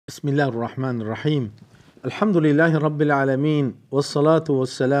بسم الله الرحمن الرحيم. الحمد لله رب العالمين، والصلاة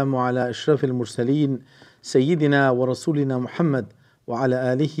والسلام على أشرف المرسلين سيدنا ورسولنا محمد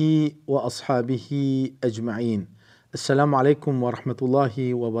وعلى آله وأصحابه أجمعين. Assalamu alaikum wa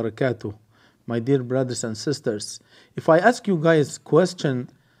rahmatullahi wa barakatuh. My dear brothers and sisters, if I ask you guys question,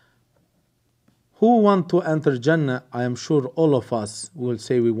 who want to enter Jannah? I am sure all of us will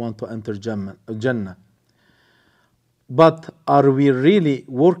say we want to enter Jannah. But are we really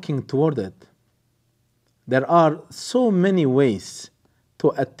working toward it? There are so many ways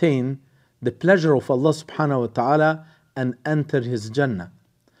to attain the pleasure of Allah subhanahu wa ta'ala and enter His Jannah.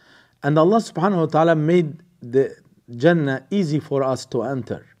 And Allah subhanahu wa ta'ala made the Jannah easy for us to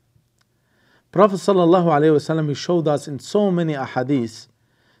enter. Prophet sallallahu alayhi wasallam, he showed us in so many ahadith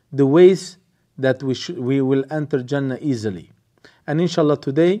the ways that we will enter Jannah easily. And inshallah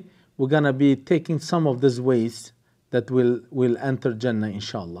today we're gonna be taking some of these ways that will enter Jannah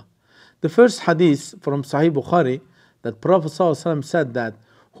inshallah. The first hadith from Sahih Bukhari, that Prophet ﷺ said that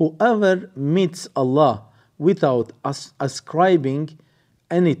whoever meets Allah without ascribing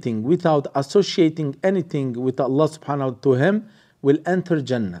anything, without associating anything with Allah subhanahu wa ta'ala to him, will enter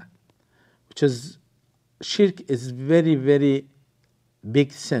Jannah. Which is, shirk is very, very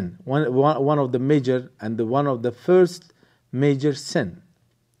big sin. One of the major and one of the first major sin.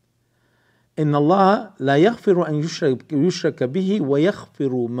 إن الله لا يغفر أن يشرك به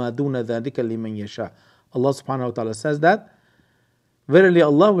ويغفر ما دون ذلك لمن يشاء. Allah subhanahu wa ta'ala says that verily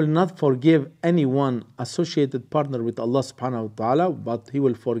Allah will not forgive anyone associated partner with Allah subhanahu wa ta'ala, but He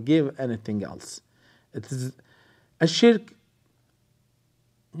will forgive anything else. It is a shirk.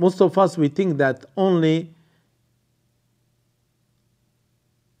 Most of us, we think that only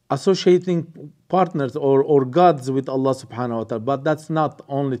associating partners or gods with Allah subhanahu wa ta'ala, but that's not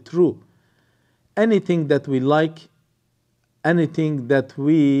only true. Anything that we like, anything that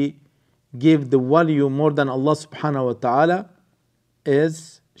we give the value more than Allah subhanahu wa ta'ala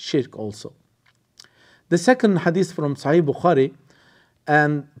is shirk also. The second hadith from Sahih Bukhari,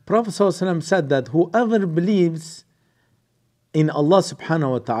 and Prophet ﷺ said that whoever believes in Allah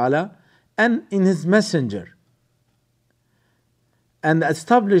subhanahu wa ta'ala and in His messenger and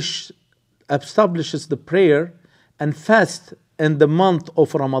establishes the prayer and fast in the month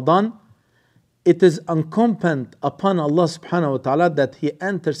of Ramadan, it is incumbent upon Allah subhanahu wa ta'ala that He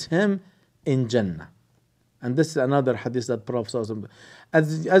enters him in Jannah. And this is another hadith that Prophet ﷺ,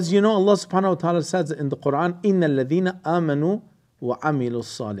 as you know, Allah subhanahu wa ta'ala says in the Quran, إِنَّ الَّذِينَ آمَنُوا وَعَمِلُوا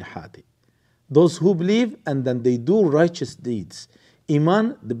الصَّالِحَاتِ. Those who believe and then they do righteous deeds.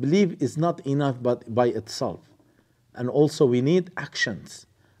 Iman, the belief is not enough but by itself. And also we need actions.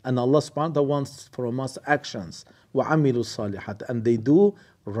 And Allah subhanahu wa ta'ala wants from us actions. وَعَمِلُوا الصَّالِحَاتِ. And they do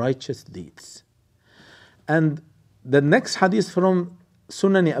righteous deeds. And the next hadith from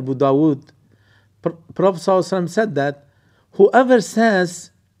Sunan Abu Dawud, Prophet ﷺ said that whoever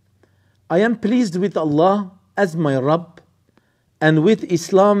says, I am pleased with Allah as my Rabb, and with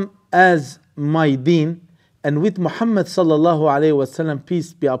Islam as my deen, and with Muhammad sallallahu alayhi wasallam,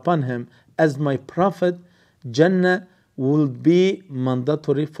 peace be upon him, as my prophet, Jannah will be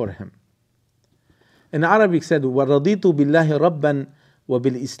mandatory for him. In Arabic said, وَرَضِيتُ بِاللَّهِ رَبًّا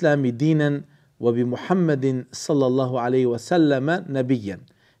وَبِالْإِسْلَامِ دِينًا وَبِمُحَمَّدٍ صَلَّى اللَّهُ عَلَيْهِ وَسَلَّمَ نَبِيًّا.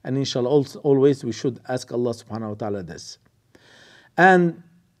 And inshallah always we should ask Allah subhanahu wa ta'ala this. And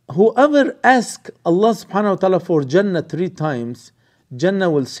whoever asks Allah subhanahu wa ta'ala for Jannah 3 times,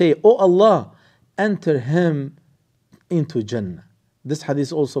 Jannah will say, Oh Allah, enter him into Jannah. This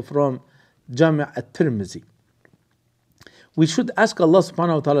hadith also from Jami' at-Tirmidhi. We should ask Allah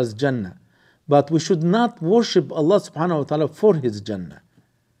subhanahu wa ta'ala's Jannah, but we should not worship Allah subhanahu wa ta'ala for His Jannah.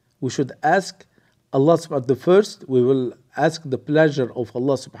 We should ask Allah subhanahu wa ta'ala. The first, we will ask the pleasure of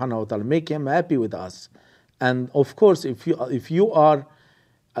Allah subhanahu wa ta'ala, make Him happy with us. And of course, if Allah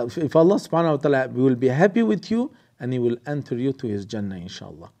subhanahu wa ta'ala will be happy with you, and He will enter you to His Jannah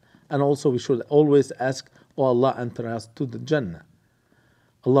inshallah. And also we should always ask, Oh Allah, enter us to the Jannah.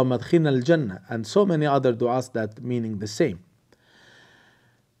 Allahumma adkhilna al-Jannah, and so many other du'as that meaning the same.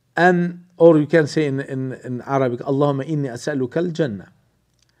 And or you can say in Arabic, Allahumma inni as'aluka al-Jannah.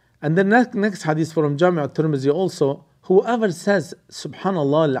 And the next hadith from Jami' at-Tirmidhi also, whoever says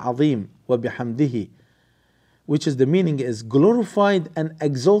Subhanallah al-Azim wa bihamdihi, which is the meaning is glorified and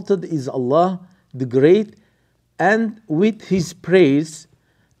exalted is Allah the Great, and with His praise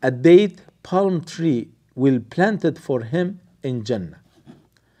a date palm tree will planted for him in Jannah.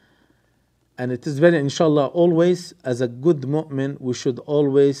 And it is very, inshallah, always as a good mu'min, we should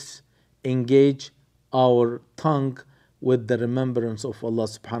always engage our tongue with the remembrance of Allah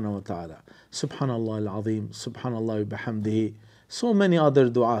subhanahu wa ta'ala. Subhanallah al-Azim, Subhanallah bihamdihi, So many other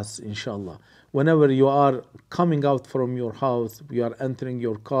du'as, inshallah. Whenever you are coming out from your house, you are entering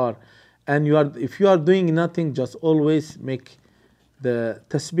your car, and if you are doing nothing, just always make the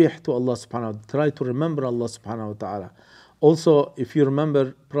tasbih to Allah subhanahu wa ta'ala. Try to remember Allah subhanahu wa ta'ala. Also, if you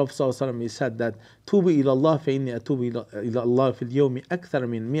remember, Prophet sallallahu alaihi wasallam, he said that "Tubu ila Allah fa inni atubu ila Allah fil yawmi akthar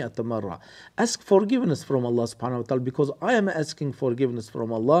min mi'at marra." Ask forgiveness from Allah subhanahu wa ta'ala, because I am asking forgiveness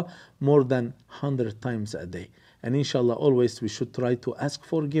from Allah more than 100 times a day. And inshallah, always we should try to ask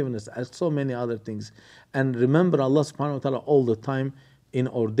forgiveness, ask so many other things, and remember Allah subhanahu wa ta'ala all the time in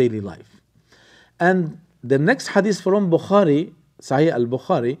our daily life. And the next hadith from Bukhari, Sahih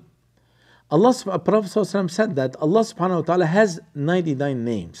al-Bukhari, Prophet said that Allah subhanahu wa ta'ala has 99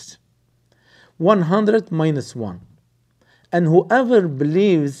 names, 100 minus 1. And whoever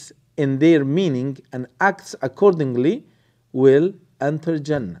believes in their meaning and acts accordingly will enter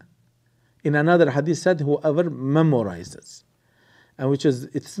Jannah. In another hadith said, whoever memorizes. And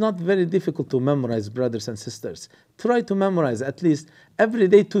it's not very difficult to memorize, brothers and sisters. Try to memorize at least every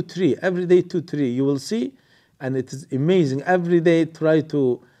day 2-3, every day 2-3. You will see, and it is amazing. Every day try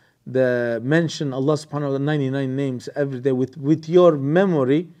to mention Allah subhanahu wa ta'ala 99 names every day with your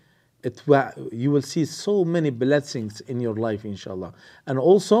memory. You will see so many blessings in your life, inshallah. And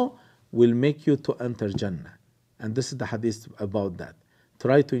also will make you to enter Jannah. And this is the hadith about that.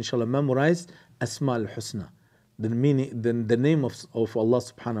 Try to, inshallah, memorize Asma al-Husna, the name of Allah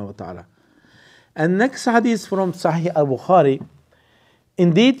subhanahu wa ta'ala. And next hadith from Sahih al-Bukhari,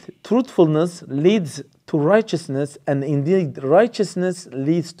 indeed, truthfulness leads to righteousness, and indeed, righteousness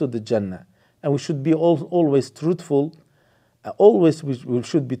leads to the Jannah. And we should be always truthful. Always we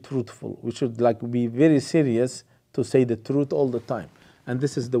should be truthful. We should be very serious to say the truth all the time. And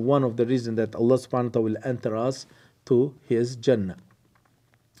this is one of the reasons that Allah subhanahu wa ta'ala will enter us to His Jannah.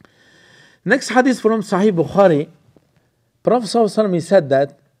 Next hadith from Sahih Bukhari, Prophet sallallahu alaihi wasallam, he said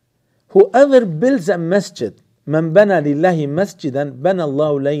that whoever builds a masjid, man bana lillahi masjidan bana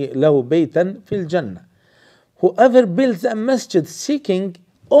Allahu lahu baytan fil jannah. Whoever builds a masjid seeking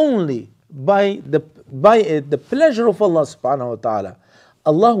only by the pleasure of Allah subhanahu wa ta'ala,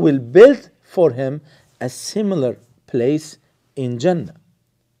 Allah will build for him a similar place in Jannah.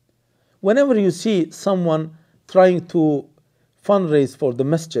 Whenever you see someone trying to fundraise for the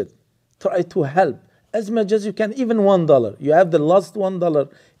masjid, try to help as much as you can, even $1. You have the last $1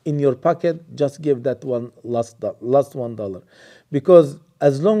 in your pocket, just give that last $1. Because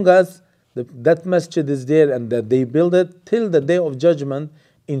as long as that masjid is there and that they build it, till the day of judgment,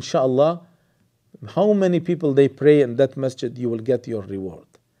 inshallah, how many people they pray in that masjid, you will get your reward.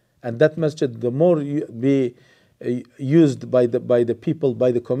 And that masjid, the more you be used by the people,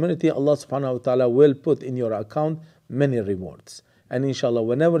 by the community, Allah subhanahu wa ta'ala will put in your account many rewards. And inshallah,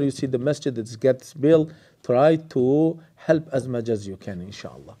 whenever you see the masjid that gets built, try to help as much as you can,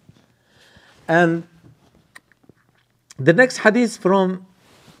 inshallah. And the next hadith from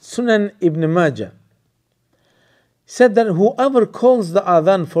Sunan Ibn Majah said that whoever calls the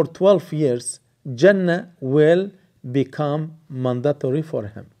adhan for 12 years, Jannah will become mandatory for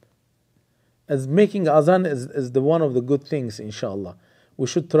him. As making adhan is the one of the good things, inshallah. We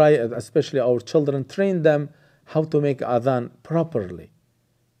should try, especially our children, train them how to make adhan properly.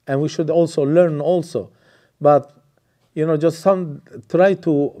 And we should also learn also. But, just try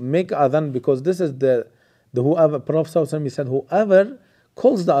to make adhan, because this is whoever, Prophet ﷺ said, whoever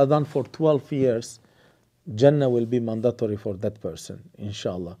calls the adhan for 12 years, Jannah will be mandatory for that person,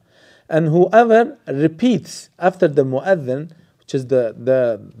 inshallah. And whoever repeats after the mu'adhin, which is the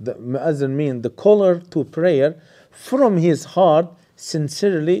mu'adhin mean the caller to prayer, from his heart,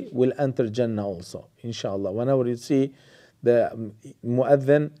 sincerely will enter Jannah also, inshallah. Whenever you see the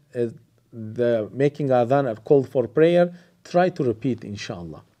mu'adhin, the making adhan or call for prayer, try to repeat,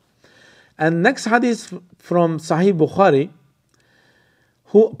 inshallah. And next hadith from Sahih Bukhari,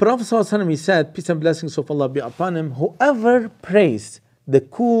 Prophet ﷺ, he said, peace and blessings of Allah be upon him, whoever prays the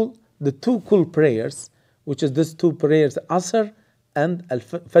two cool prayers, which is these two prayers, Asr and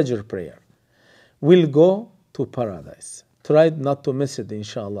Al-Fajr prayer, will go to paradise. Try not to miss it,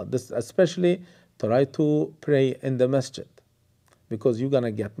 inshallah. This especially, try to pray in the masjid, because you're going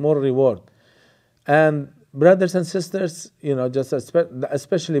to get more reward. And brothers and sisters, just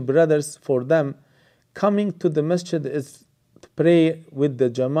especially brothers, for them, coming to the masjid is to pray with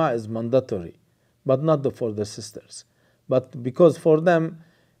the jama'ah is mandatory, but not for the sisters. But because for them,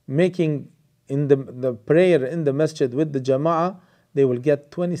 making in the prayer in the masjid with the jama'ah, they will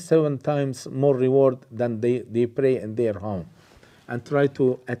get 27 times more reward than they pray in their home. And try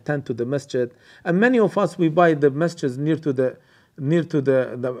to attend to the masjid. And many of us, we buy the masjids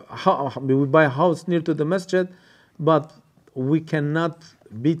we buy a house near to the masjid, but we cannot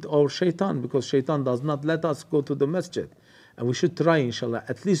beat our shaitan, because shaitan does not let us go to the masjid. And we should try, inshallah,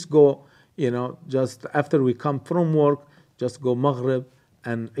 at least go, just after we come from work, just go Maghrib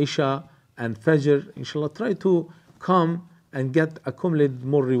and Isha and Fajr. Inshallah, try to come and accumulate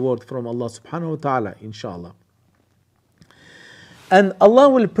more reward from Allah subhanahu wa ta'ala, inshallah. And Allah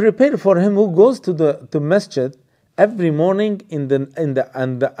will prepare for him who goes to masjid every morning in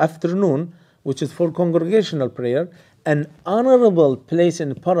the afternoon, which is for congregational prayer, an honorable place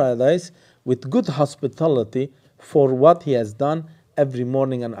in paradise with good hospitality for what he has done every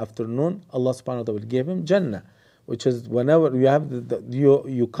morning and afternoon. Allah subhanahu wa ta'ala will give him Jannah, which is whenever you have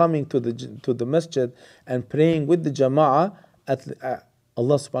you coming to the masjid and praying with the jama'ah, Allah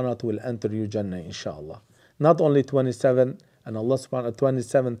subhanahu wa ta'ala will enter you Jannah, inshallah. Not only 27, and Allah subhanahu wa ta'ala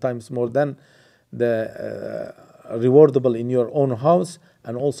 27 times more than the rewardable in your own house,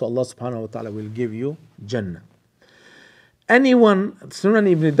 and also Allah subhanahu wa ta'ala will give you Jannah. Anyone,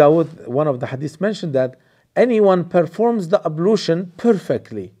 Sunan Ibn Dawud, one of the hadiths mentioned that anyone performs the ablution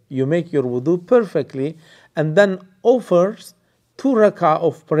perfectly, you make your wudu perfectly, and then offers 2 rak'ah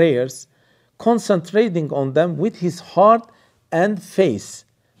of prayers, concentrating on them with his heart and face,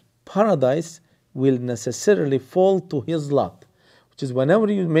 paradise will necessarily fall to his lot. Which is,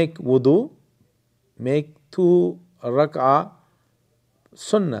 whenever you make wudu, make 2 rak'ah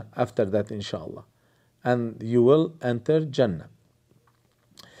sunnah after that, inshallah, and you will enter Jannah.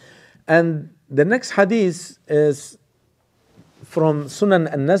 And the next hadith is from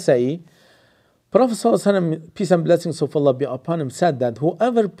Sunan An-Nasa'i. Prophet ﷺ, peace and blessings of Allah be upon him, said that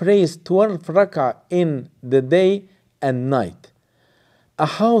whoever prays 12 rak'ah in the day and night, a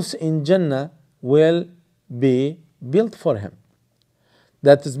house in Jannah will be built for him.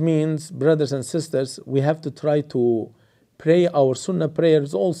 That means, brothers and sisters, we have to try to pray our sunnah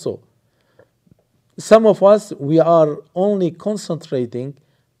prayers also. Some of us, we are only concentrating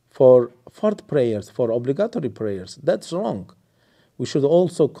for fard prayers, for obligatory prayers. That's wrong. We should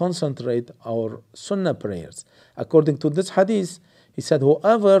also concentrate our sunnah prayers. According to this hadith, he said,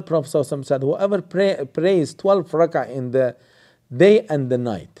 Prophet ﷺ said, whoever prays 12 rak'ah in the day and the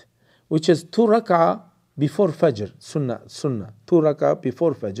night, which is 2 rak'ah before Fajr, sunnah, 2 rak'ah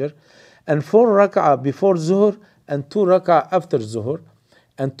before Fajr, and 4 rak'ah before Zuhr, and 2 rak'ah after Zuhr,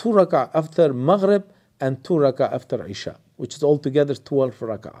 and 2 rak'ah after Maghrib, and 2 rak'ah after Isha, which is altogether 12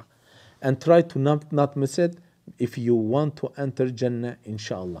 rak'ah. And try to not miss it if you want to enter Jannah,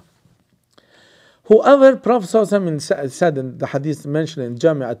 inshallah. Whoever, Prophet ﷺ said in the hadith mentioned in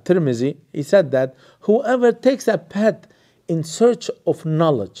Jami' at-Tirmizi, he said that whoever takes a path in search of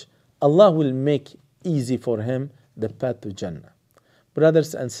knowledge, Allah will make easy for him the path to Jannah.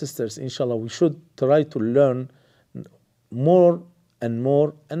 Brothers and sisters, inshallah, we should try to learn more and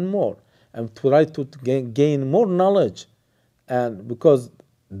more and more, and try to gain more knowledge, and because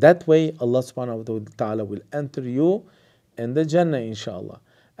that way Allah subhanahu wa ta'ala will enter you in the Jannah, inshallah.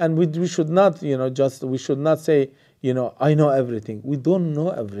 And we should not, we should not say, I know everything. We don't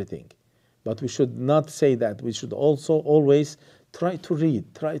know everything. But we should not say that. We should also always try to read,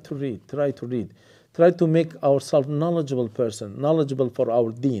 try to make ourselves knowledgeable person, knowledgeable for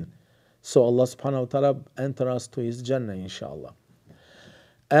our deen. So Allah subhanahu wa ta'ala enter us to his Jannah, inshallah.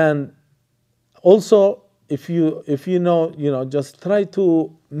 And also, if you know, just try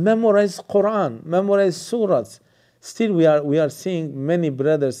to memorize Quran, memorize surahs. Still, we are seeing many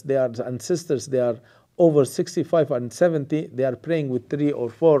brothers, and sisters, they are over 65 and 70. They are praying with 3 or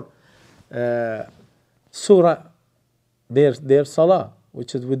 4 surah, their salah,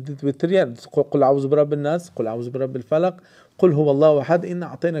 which is with 3. قُلْ أَعُوذُ بِرَبِّ النَّاسِ قُلْ أَعُوذُ بِرَبِّ الْفَلَقِ قُلْ هُوَ اللَّهُ أَحَدٌ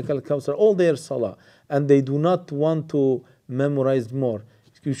إِنَّا أَعْطَيْنَاكَ الْكَوْثَرَ. All their salah, and they do not want to memorize more.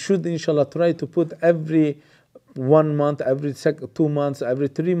 You should, inshallah, try to put every 1 month, every 2 months, every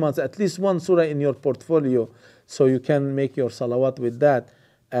 3 months, at least 1 surah in your portfolio, so you can make your salawat with that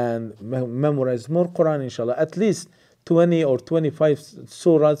and memorize more Quran, inshallah. At least 20 or 25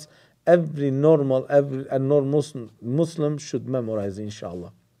 surahs every normal Muslim should memorize,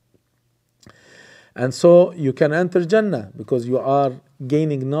 inshallah. And so you can enter Jannah because you are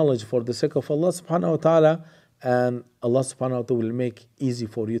gaining knowledge for the sake of Allah subhanahu wa ta'ala, and Allah subhanahu wa ta'ala will make easy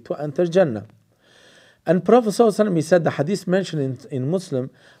for you to enter Jannah. And Prophet ﷺ, he said, the hadith mentioned in Muslim,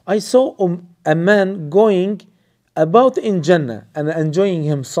 I saw a man going about in Jannah and enjoying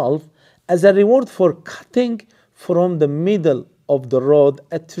himself as a reward for cutting from the middle of the road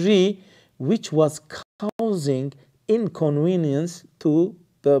a tree which was causing inconvenience to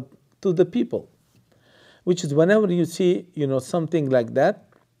the people. Which is, whenever you see something like that,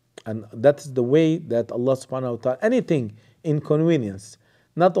 and that is the way that Allah subhanahu wa ta'ala, anything inconvenience,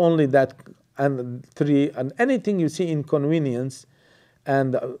 not only that And three, and anything you see inconvenience,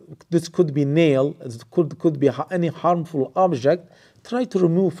 and this could be nail, it could be any harmful object, try to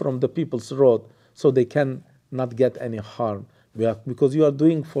remove from the people's road so they can not get any harm. Because you are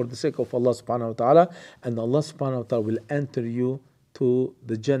doing for the sake of Allah subhanahu wa ta'ala, and Allah subhanahu wa ta'ala will enter you to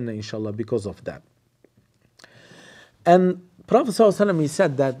the Jannah inshallah because of that. And Prophet ﷺ, he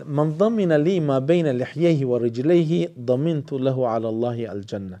said that من ضمن لي ما بين لحييه ورجليه ضمنت له على الله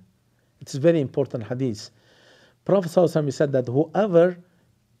الجنة. It's a very important hadith. Prophet ﷺ, he said that whoever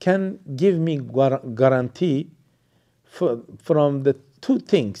can give me guarantee from the two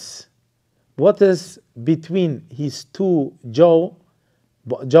things, what is between his two jaw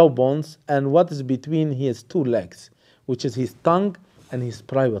bones and what is between his two legs, which is his tongue and his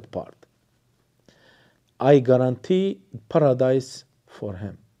private part, I guarantee paradise for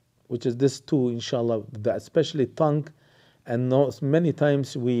him, which is this two, inshallah, especially tongue. And many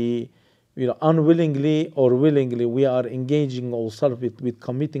times we unwillingly or willingly, we are engaging ourselves with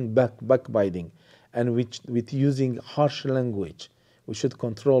committing backbiting and with using harsh language. We should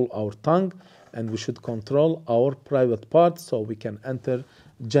control our tongue and we should control our private parts so we can enter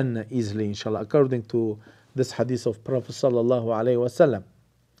Jannah easily, inshallah, according to this hadith of Prophet sallallahu alaihi wasallam.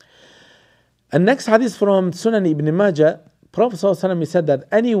 And next hadith from Sunan Ibn Majah, Prophet sallallahu alaihi wasallam, he said that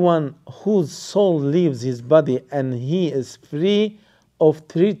anyone whose soul leaves his body and he is free of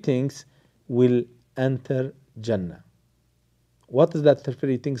three things will enter Jannah. What is that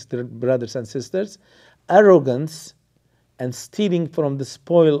three things, brothers and sisters? Arrogance and stealing from the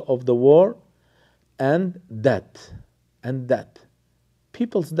spoil of the war, and death.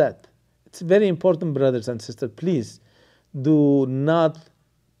 People's death. It's very important, brothers and sisters. Please do not,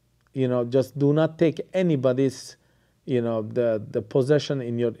 just do not take anybody's, the possession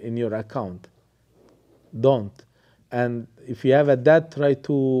in your account. Don't. And if you have a debt, try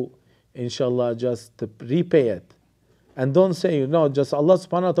to, inshallah, just repay it. And don't say, just Allah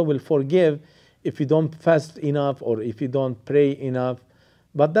subhanahu wa ta'ala will forgive if you don't fast enough or if you don't pray enough.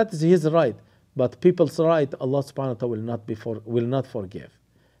 But that is his right. But people's right, Allah subhanahu wa ta'ala will not forgive.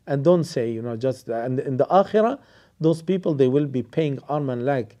 And don't say, and in the akhirah, those people, they will be paying arm and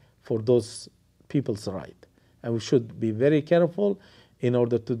leg for those people's right. And we should be very careful in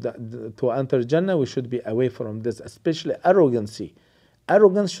order to enter Jannah. We should be away from this, especially arrogancy.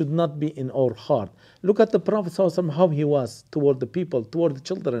 Arrogance should not be in our heart. Look at the Prophet ﷺ, how he was toward the people, toward the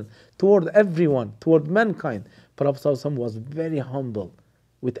children, toward everyone, toward mankind. Prophet ﷺ was very humble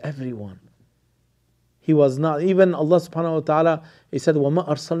with everyone. He was not, even Allah subhanahu wa ta'ala, he said, وَمَا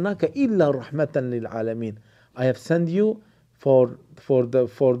أَرْسَلْنَاكَ إِلَّا رَحْمَةً لِلْعَالَمِينَ. I have sent you for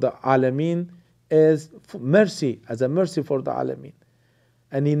the alameen as mercy, as a mercy for the alameen.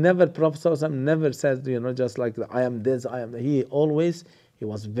 And he never, Prophet ﷺ never says, just like, I am this, I am that. He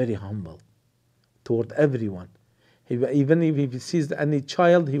was very humble toward everyone. Even if he sees any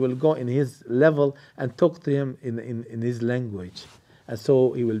child, he will go in his level and talk to him in his language. And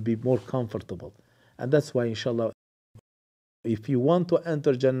so he will be more comfortable. And that's why, inshallah, if you want to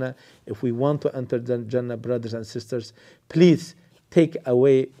enter Jannah, if we want to enter Jannah, brothers and sisters, please take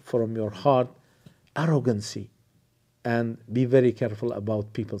away from your heart arrogancy. And be very careful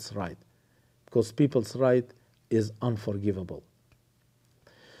about people's right, because people's right is unforgivable.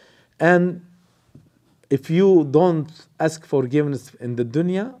 And if you don't ask forgiveness in the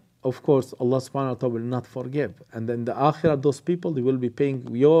dunya, of course Allah subhanahu wa ta'ala will not forgive. And then the akhirah, those people, they will be paying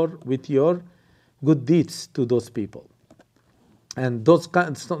with your good deeds to those people. And those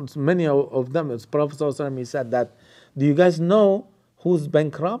many of them, as Prophet ﷺ, he said that, do you guys know who's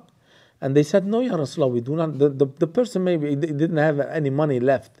bankrupt? And they said, no, Ya Rasulullah, we do not. The person maybe didn't have any money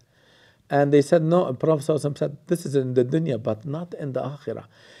left. And they said, no. And Prophet ﷺ said, this is in the dunya, but not in the akhirah.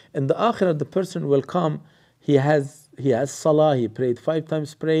 In the akhirah, the person will come, he has salah, he prayed 5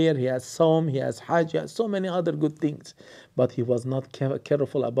 times prayer, he has sawm, he has hajj, he has so many other good things. But he was not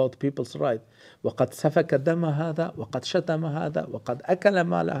careful about people's right. وَقَدْ سَفَكَ دَمَ هَذَا وَقَدْ شَتَمَ هَذَا وَقَدْ أَكَلَ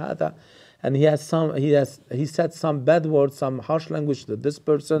مَالَ هَذَا. And he said some bad words, some harsh language to this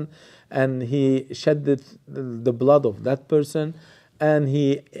person, and he shed the blood of that person, and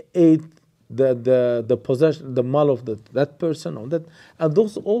he ate the possession, the mal of that person, or that, and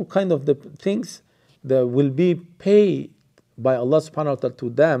those all kind of the things that will be paid by Allah subhanahu wa ta'ala to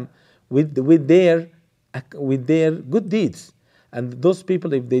them with their good deeds. And those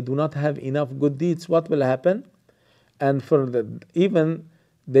people, if they do not have enough good deeds, what will happen? And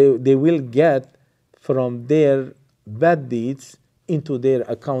they will get from their bad deeds into their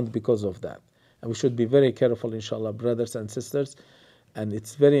account because of that. And we should be very careful, inshallah, brothers and sisters. And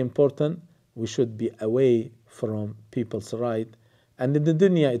it's very important, we should be away from people's right And in the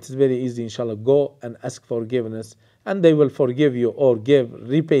dunya, it's very easy, inshallah. Go and ask forgiveness, and they will forgive you or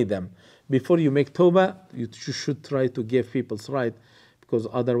repay them. Before you make tawbah, you should try to give people's right, because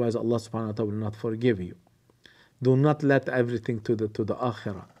otherwise Allah subhanahu wa ta'ala will not forgive you. Do not let everything to the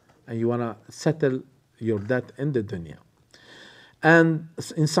akhirah, and you want to settle your debt in the dunya. And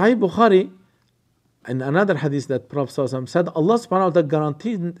in Sahih Bukhari, in another hadith that Prophet ﷺ said, Allah subhanahu wa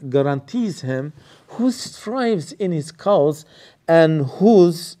ta'ala guarantees him who strives in his cause and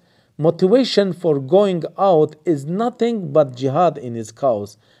whose motivation for going out is nothing but jihad in his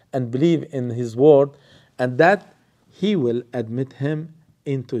cause and believe in his word, and that he will admit him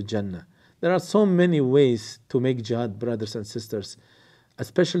into Jannah. There are so many ways to make jihad, brothers and sisters.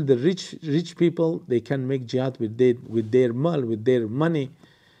 Especially the rich people, they can make jihad with their mal, with their money,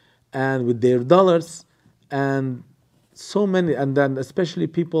 and with their dollars, and so many. And then especially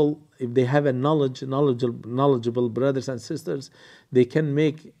people, if they have a knowledgeable brothers and sisters, they can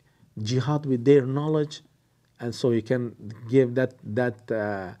make jihad with their knowledge, and so you can give that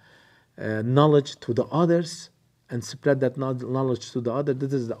knowledge to the others and spread that knowledge to the other.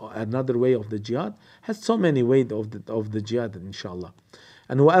 This is another way of the jihad. Has so many ways of the jihad, inshallah.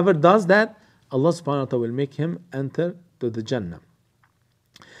 And whoever does that, Allah subhanahu wa ta'ala will make him enter to the Jannah.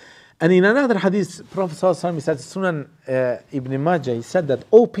 And in another hadith, Prophet sallallahu alaihi wasallam said, Sunan Ibn Majah, he said that,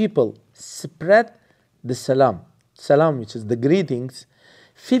 "O people, spread the salam, which is the greetings,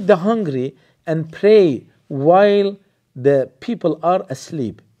 feed the hungry, and pray while the people are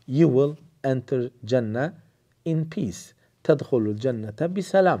asleep. You will enter Jannah in peace. تدخل الجنة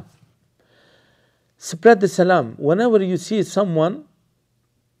بسلام." Spread the salam. Whenever you see someone,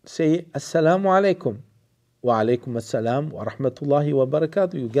 say Assalamu alaikum. Wa alaikum assalam wa rahmatullahi wa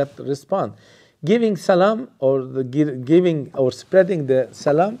barakatuh. You get the response. Giving salam or giving or spreading the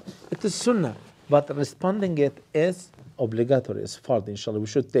salam, it is sunnah. But responding it is obligatory, it's fard, inshallah. We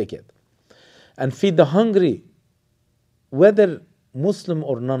should take it. And feed the hungry, whether Muslim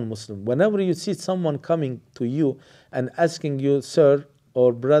or non-Muslim. Whenever you see someone coming to you and asking you, "Sir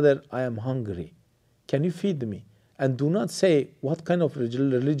or brother, I am hungry. Can you feed me?" And do not say what kind of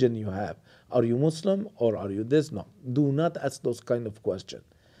religion you have. Are you Muslim or are you this? No. Do not ask those kind of questions.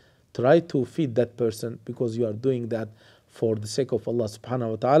 Try to feed that person, because you are doing that for the sake of Allah subhanahu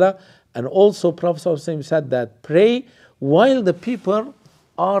wa ta'ala. And also Prophet said that pray while the people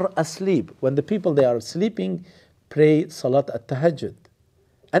are asleep. When the people they are sleeping, pray Salat at-Tahajjud.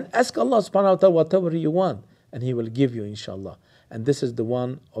 And ask Allah subhanahu wa ta'ala whatever you want, and He will give you, inshallah. And this is the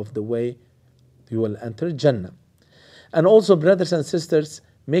one of the way you will enter Jannah. And also, brothers and sisters,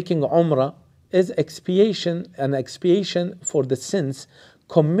 making Umrah is expiation for the sins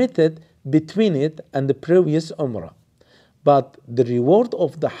committed between it and the previous Umrah. But the reward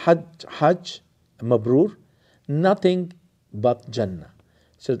of the Hajj Mabrur, nothing but Jannah.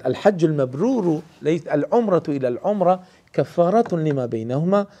 So Al-Hajj al-Mabrur, al-Umrah ila al-Umrah, كفارة لما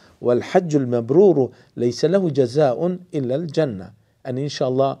بينهما والحج المبرور ليس له جزاء إلا الجنة. And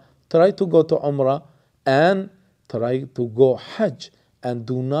inshallah, try to go to Umrah and try to go Hajj, and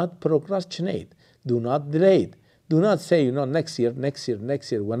do not procrastinate, do not delay it. Do not say, next year.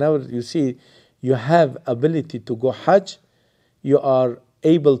 Whenever you see you have ability to go Hajj, you are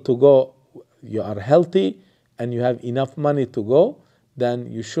able to go, you are healthy, and you have enough money to go,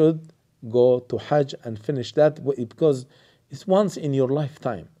 then you should go to Hajj and finish that, because it's once in your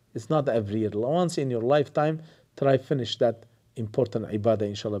lifetime. It's not every year. Once in your lifetime, try finish that important ibadah,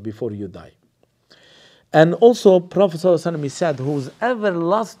 inshallah, before you die. And also, Prophet ﷺ said, whoever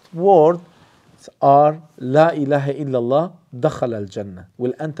last words are La ilaha illallah, dakhal al-Jannah,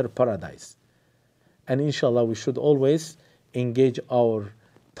 will enter paradise. And inshallah, we should always engage our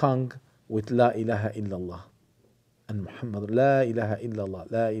tongue with La ilaha illallah. And Muhammad, La ilaha illallah,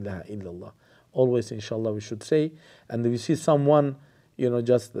 La ilaha illallah. Always, inshallah, we should say. And if you see someone,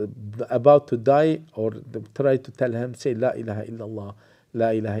 just about to die, or try to tell him, say La ilaha illallah,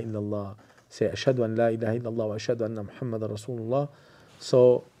 La ilaha illallah. Say Ashhadu an la ilaha illallah wa ashhadu anna Muhammad Rasulullah.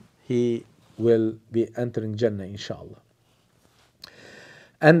 So he will be entering Jannah, inshallah.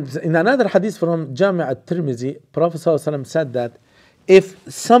 And in another hadith from Jami' at-Tirmidhi, Prophet ﷺ said that if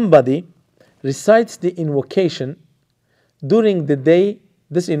somebody recites the invocation during the day,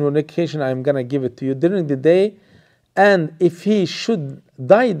 this invocation I am going to give it to you during the day, and if he should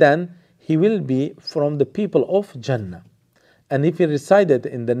die then, he will be from the people of Jannah. And if he recited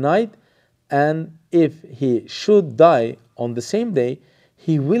in the night, and if he should die on the same day,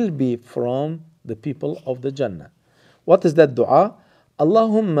 he will be from the people of the Jannah. What is that dua?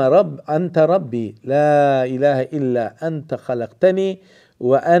 Allahumma anta rabbi la ilaha illa anta khalaqtani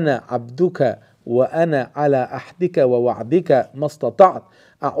wa ana abduka وأنا على عهدك ووعدك ما استطعت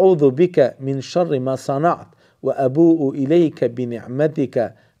أعوذ بك من شر ما صنعت وأبوء إليك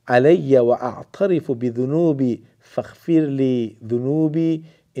بنعمتك علي وأعترف بذنوبي فاغفر لي ذنوبي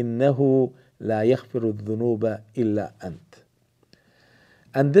إنه لا يغفر الذنوب إلا أنت.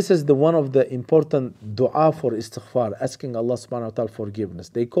 And this is the one of the important dua for istighfar, asking Allah subhanahu wa ta'ala forgiveness.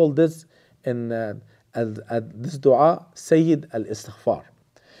 They call this in this dua Sayyid al-Istighfar.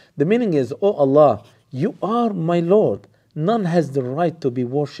 The meaning is, oh Allah, you are my Lord. None has the right to be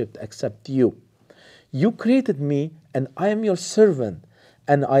worshipped except you. You created me and I am your servant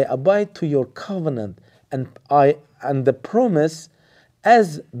and I abide to your covenant and the promise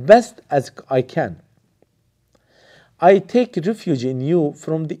as best as I can. I take refuge in you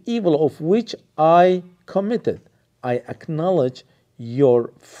from the evil of which I committed. I acknowledge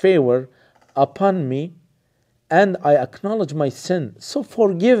your favor upon me and I acknowledge my sin. So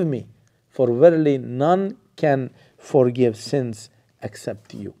forgive me, for verily none can forgive sins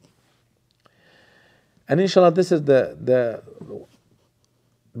except you. And inshallah, this is the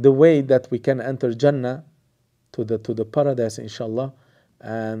way that we can enter Jannah, to the paradise, inshallah.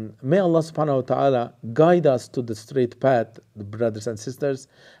 And may Allah subhanahu wa ta'ala guide us to the straight path, the brothers and sisters.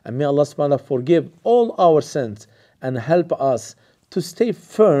 And may Allah subhanahu wa ta'ala forgive all our sins and help us to stay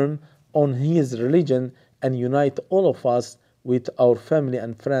firm on His religion and unite all of us with our family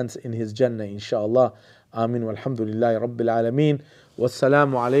and friends in His Jannah, inshallah. Ameen walhamdulillahi rabbil alameen.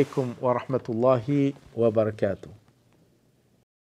 Wassalamu alaikum wa rahmatullahi wa barakatuh.